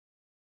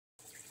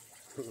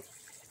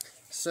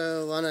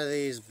So one of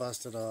these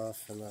busted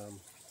off, and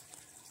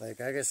like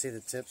I can see the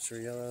tips are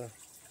yellow.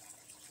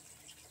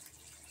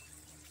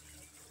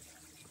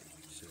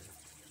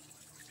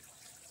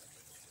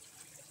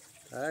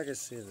 I can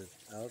see the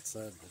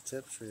outside, the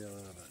tips are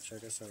yellow, but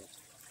check this out.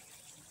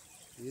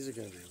 These are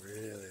gonna be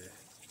really,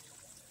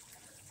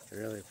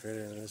 really pretty,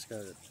 and it's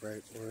got a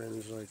bright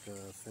orange like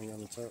thing on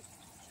the top.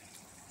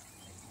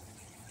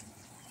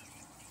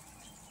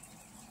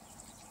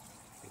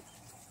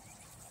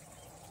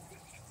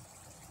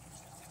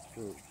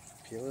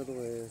 Peel it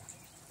away.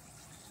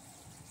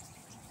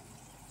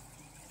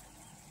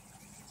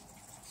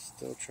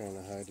 Still trying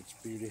to hide its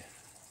beauty.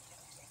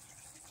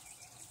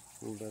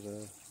 But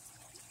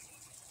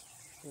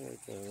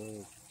like a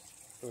little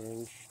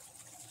orange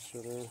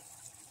sort of.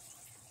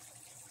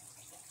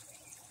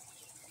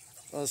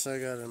 Also, I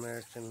got an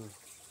American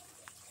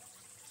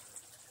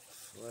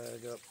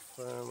flag up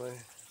finally.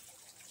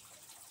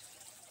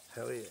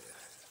 Hell yeah.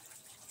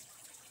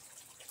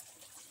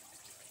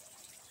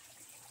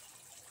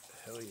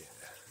 Hell yeah.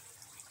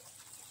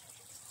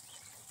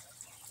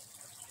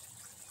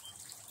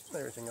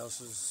 Everything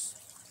else is,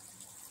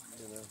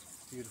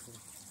 beautiful.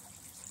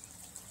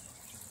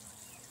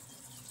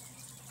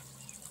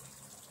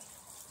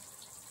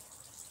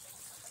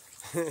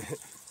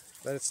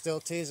 But it's still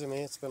teasing me.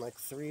 It's been like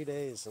 3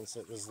 days since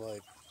it was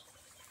like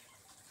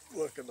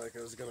looking like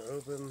it was gonna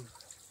open.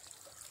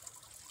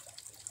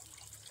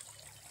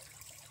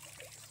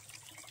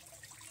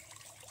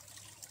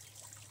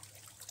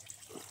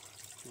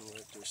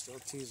 Like they're still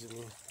teasing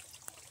me.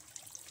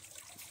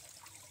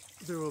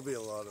 There will be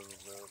a lot of them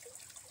though.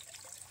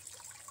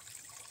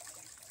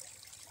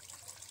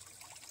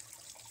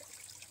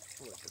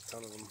 Like a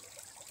ton of them.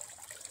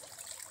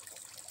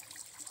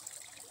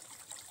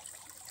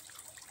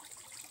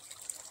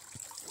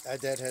 I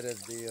deadheaded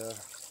the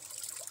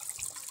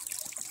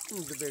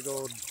big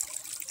old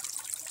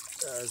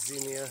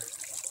Xenia.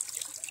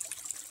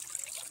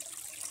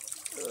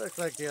 It looked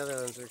like the other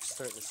ones are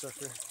starting to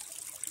suffer.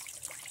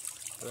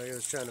 But I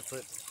was trying to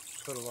put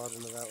a lot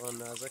into that one.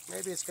 And I was like,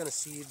 maybe it's gonna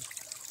seed.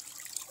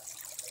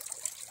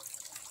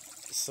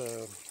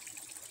 So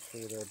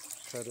figured I'd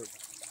cut it.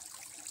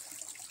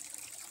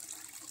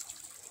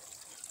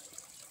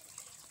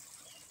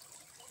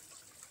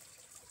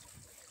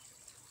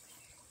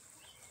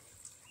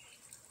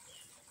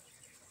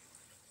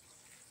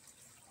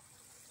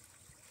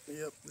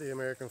 Yep, the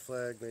American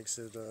flag makes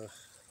it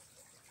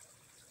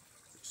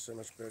so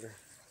much better.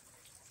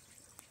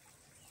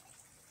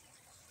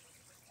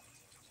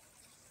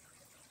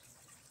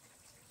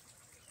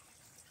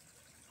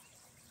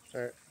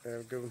 Alright,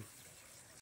 have a good one.